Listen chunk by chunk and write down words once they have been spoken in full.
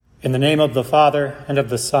In the name of the Father, and of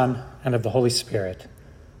the Son, and of the Holy Spirit.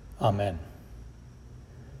 Amen.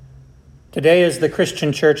 Today, as the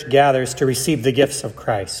Christian Church gathers to receive the gifts of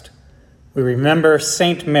Christ, we remember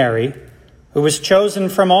Saint Mary, who was chosen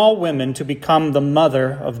from all women to become the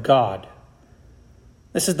Mother of God.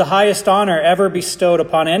 This is the highest honor ever bestowed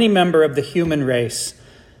upon any member of the human race,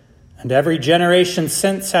 and every generation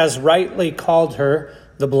since has rightly called her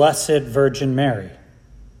the Blessed Virgin Mary.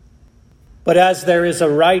 But as there is a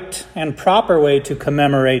right and proper way to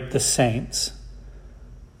commemorate the saints,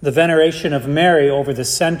 the veneration of Mary over the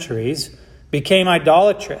centuries became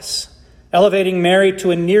idolatrous, elevating Mary to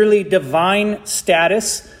a nearly divine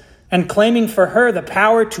status and claiming for her the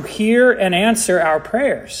power to hear and answer our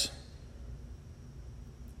prayers.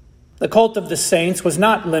 The cult of the saints was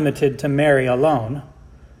not limited to Mary alone.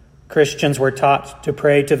 Christians were taught to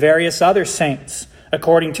pray to various other saints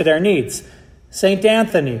according to their needs. Saint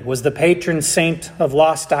Anthony was the patron saint of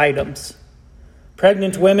lost items.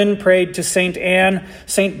 Pregnant women prayed to Saint Anne.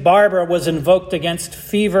 Saint Barbara was invoked against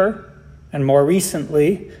fever, and more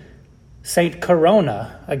recently, Saint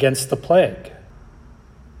Corona against the plague.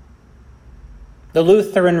 The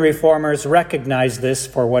Lutheran reformers recognized this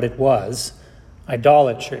for what it was,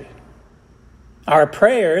 idolatry. Our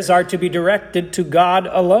prayers are to be directed to God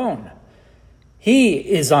alone. He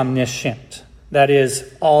is omniscient, that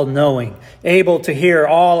is, all-knowing, able to hear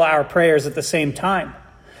all our prayers at the same time.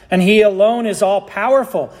 And he alone is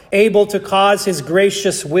all-powerful, able to cause his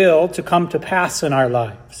gracious will to come to pass in our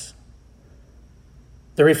lives.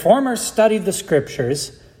 The reformers studied the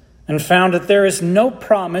scriptures and found that there is no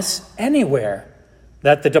promise anywhere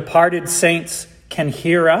that the departed saints can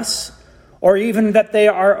hear us, or even that they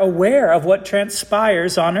are aware of what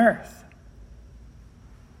transpires on earth.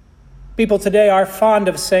 People today are fond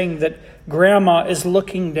of saying that Grandma is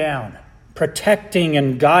looking down, protecting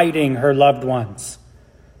and guiding her loved ones.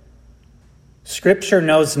 Scripture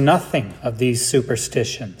knows nothing of these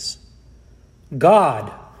superstitions.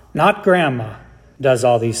 God, not Grandma, does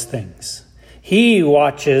all these things. He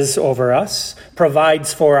watches over us,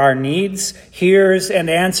 provides for our needs, hears and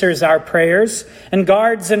answers our prayers, and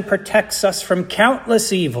guards and protects us from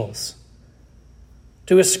countless evils.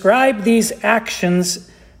 To ascribe these actions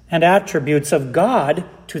and attributes of God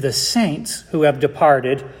to the saints who have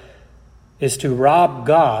departed is to rob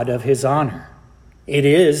God of his honor. It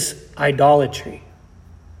is idolatry.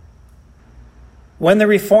 When the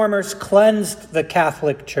reformers cleansed the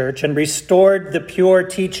Catholic Church and restored the pure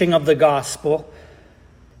teaching of the gospel,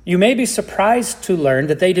 you may be surprised to learn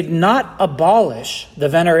that they did not abolish the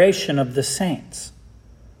veneration of the saints.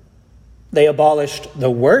 They abolished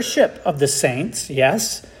the worship of the saints,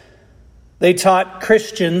 yes. They taught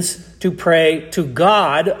Christians to pray to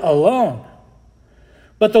God alone.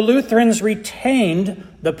 But the Lutherans retained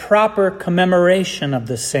the proper commemoration of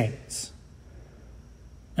the saints.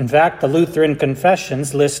 In fact, the Lutheran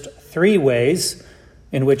confessions list 3 ways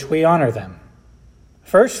in which we honor them.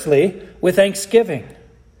 Firstly, with thanksgiving.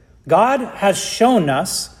 God has shown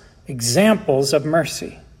us examples of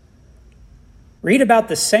mercy. Read about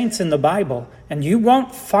the saints in the Bible, and you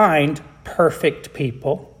won't find perfect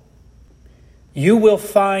people. You will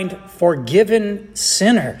find forgiven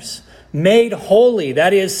sinners, made holy,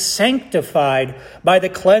 that is, sanctified by the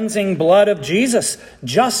cleansing blood of Jesus,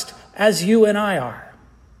 just as you and I are.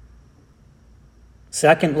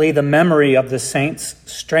 Secondly, the memory of the saints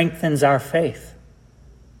strengthens our faith.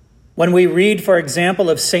 When we read, for example,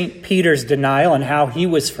 of St. Peter's denial and how he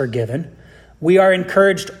was forgiven, we are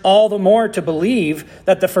encouraged all the more to believe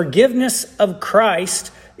that the forgiveness of Christ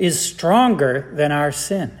is stronger than our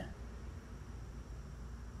sin.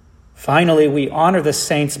 Finally, we honor the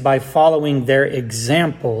saints by following their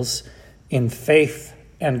examples in faith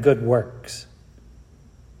and good works.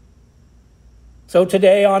 So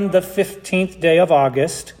today, on the 15th day of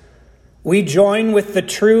August, we join with the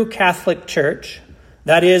true Catholic Church,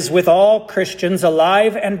 that is, with all Christians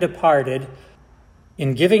alive and departed,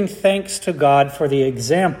 in giving thanks to God for the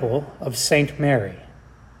example of Saint Mary.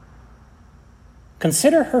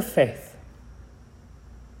 Consider her faith.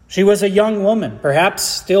 She was a young woman, perhaps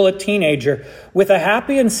still a teenager, with a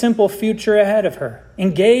happy and simple future ahead of her,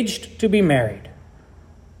 engaged to be married.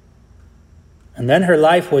 And then her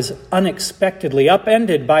life was unexpectedly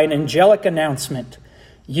upended by an angelic announcement.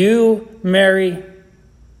 You, Mary,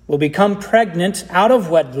 will become pregnant out of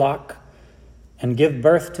wedlock and give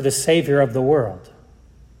birth to the Savior of the world.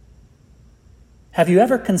 Have you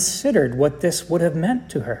ever considered what this would have meant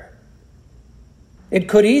to her? It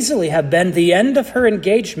could easily have been the end of her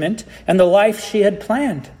engagement and the life she had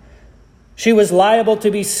planned. She was liable to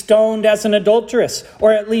be stoned as an adulteress,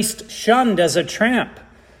 or at least shunned as a tramp.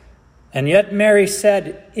 And yet Mary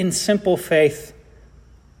said in simple faith,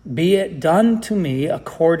 "Be it done to me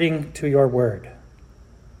according to your word."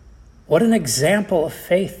 What an example of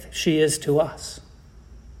faith she is to us.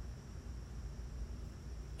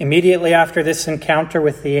 Immediately after this encounter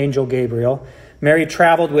with the angel Gabriel, Mary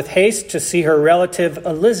traveled with haste to see her relative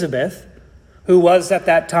Elizabeth, who was at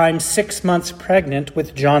that time 6 months pregnant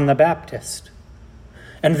with John the Baptist.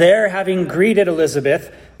 And there, having greeted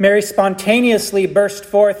Elizabeth, Mary spontaneously burst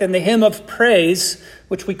forth in the hymn of praise,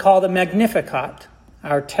 which we call the Magnificat,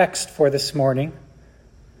 our text for this morning.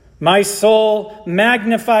 "My soul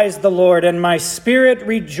magnifies the Lord, and my spirit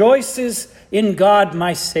rejoices in God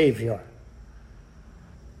my Savior."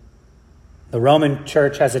 The Roman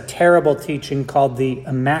Church has a terrible teaching called the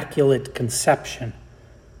Immaculate Conception.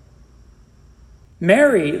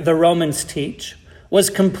 Mary, the Romans teach, was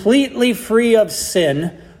completely free of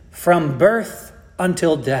sin from birth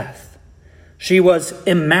until death. She was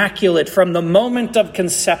immaculate from the moment of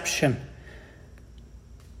conception.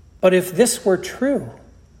 But if this were true,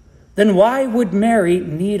 then why would Mary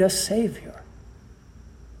need a Savior?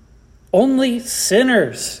 Only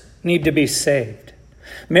sinners need to be saved.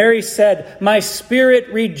 Mary said, "My spirit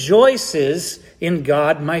rejoices in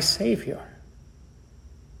God my Savior."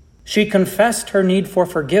 She confessed her need for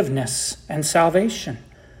forgiveness and salvation.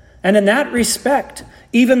 And in that respect,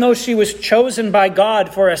 even though she was chosen by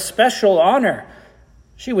God for a special honor,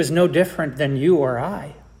 she was no different than you or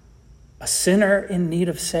I, a sinner in need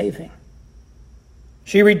of saving.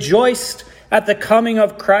 She rejoiced at the coming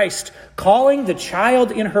of Christ, calling the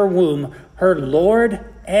child in her womb her Lord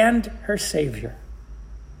and her Savior.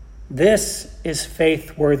 This is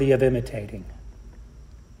faith worthy of imitating.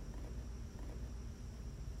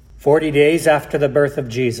 40 days after the birth of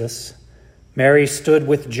Jesus, Mary stood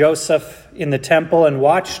with Joseph in the temple and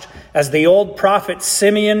watched as the old prophet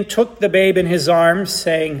Simeon took the babe in his arms,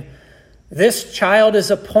 saying, "This child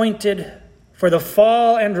is appointed for the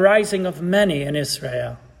fall and rising of many in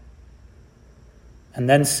Israel." And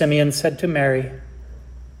then Simeon said to Mary,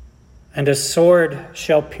 "And a sword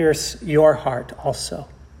shall pierce your heart also."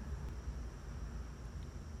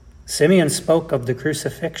 Simeon spoke of the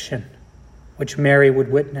crucifixion, which Mary would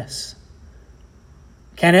witness.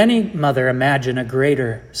 Can any mother imagine a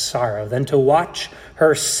greater sorrow than to watch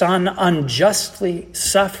her son unjustly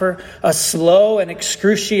suffer a slow and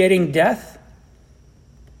excruciating death?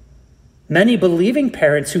 Many believing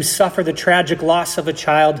parents who suffer the tragic loss of a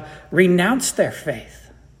child renounce their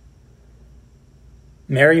faith.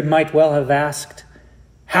 Mary might well have asked,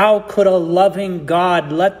 "How could a loving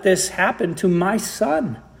God let this happen to my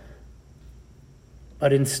son?"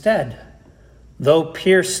 But instead, though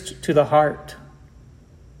pierced to the heart,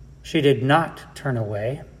 she did not turn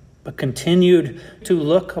away, but continued to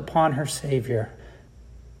look upon her Savior.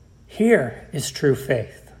 Here is true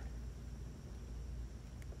faith.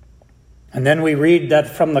 And then we read that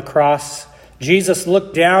from the cross, Jesus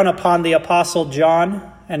looked down upon the Apostle John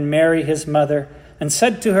and Mary, his mother, and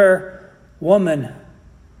said to her, "Woman,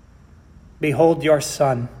 behold your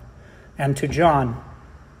son," and to John,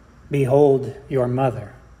 "Behold your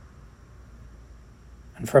mother."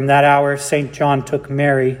 And from that hour, St. John took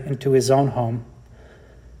Mary into his own home.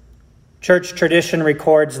 Church tradition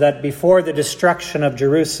records that before the destruction of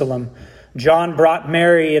Jerusalem, John brought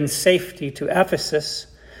Mary in safety to Ephesus,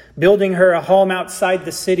 building her a home outside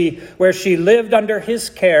the city where she lived under his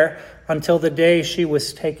care until the day she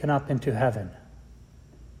was taken up into heaven.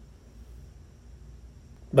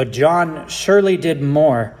 But John surely did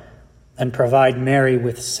more than provide Mary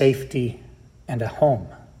with safety and a home.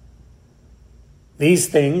 These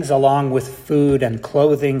things, along with food and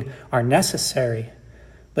clothing, are necessary,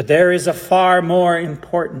 but there is a far more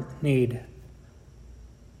important need.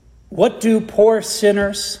 What do poor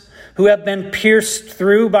sinners who have been pierced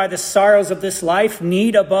through by the sorrows of this life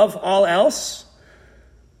need above all else?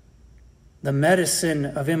 The medicine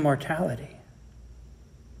of immortality.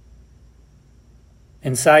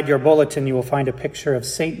 Inside your bulletin, you will find a picture of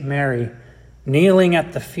St. Mary kneeling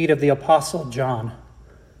at the feet of the Apostle John,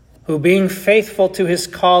 who, being faithful to his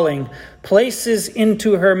calling, places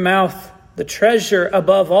into her mouth the treasure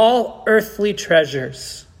above all earthly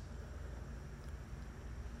treasures.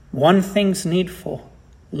 One thing's needful.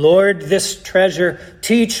 Lord, this treasure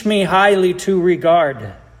teach me highly to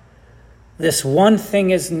regard. This one thing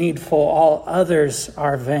is needful, all others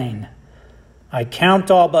are vain. I count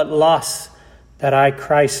all but loss that I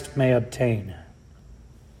Christ may obtain.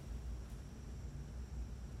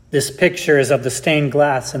 This picture is of the stained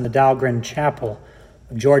glass in the Dahlgren Chapel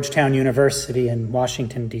of Georgetown University in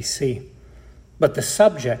Washington, D.C. But the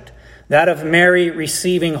subject, that of Mary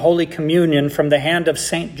receiving Holy Communion from the hand of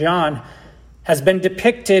St. John, has been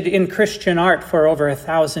depicted in Christian art for over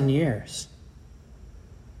 1,000 years.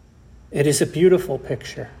 It is a beautiful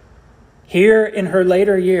picture. Here in her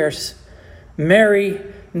later years, Mary,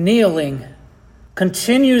 kneeling,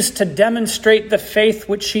 continues to demonstrate the faith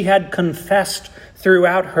which she had confessed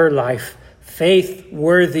throughout her life, faith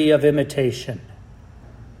worthy of imitation.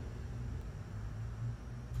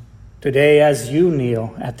 Today, as you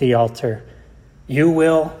kneel at the altar, you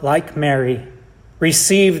will, like Mary,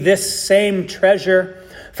 receive this same treasure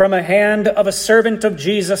from a hand of a servant of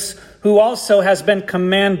Jesus who also has been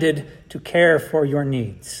commanded to care for your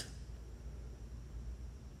needs.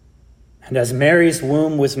 And as Mary's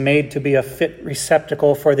womb was made to be a fit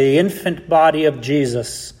receptacle for the infant body of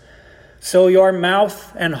Jesus, so your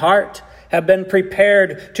mouth and heart have been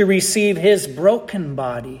prepared to receive his broken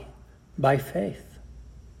body by faith.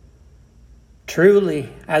 Truly,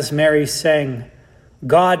 as Mary sang,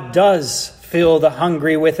 God does fill the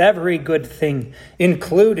hungry with every good thing,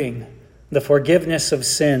 including the forgiveness of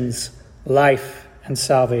sins, life, and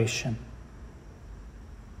salvation.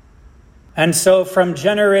 And so from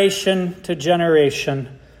generation to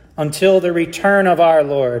generation, until the return of our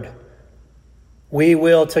Lord, we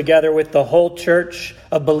will, together with the whole church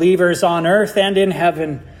of believers on earth and in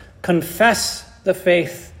heaven, confess the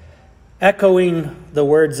faith, echoing the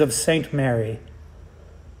words of Saint Mary.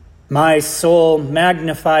 My soul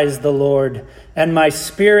magnifies the Lord, and my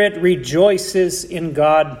spirit rejoices in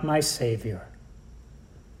God my Savior.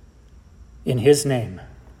 In his name,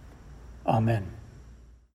 amen.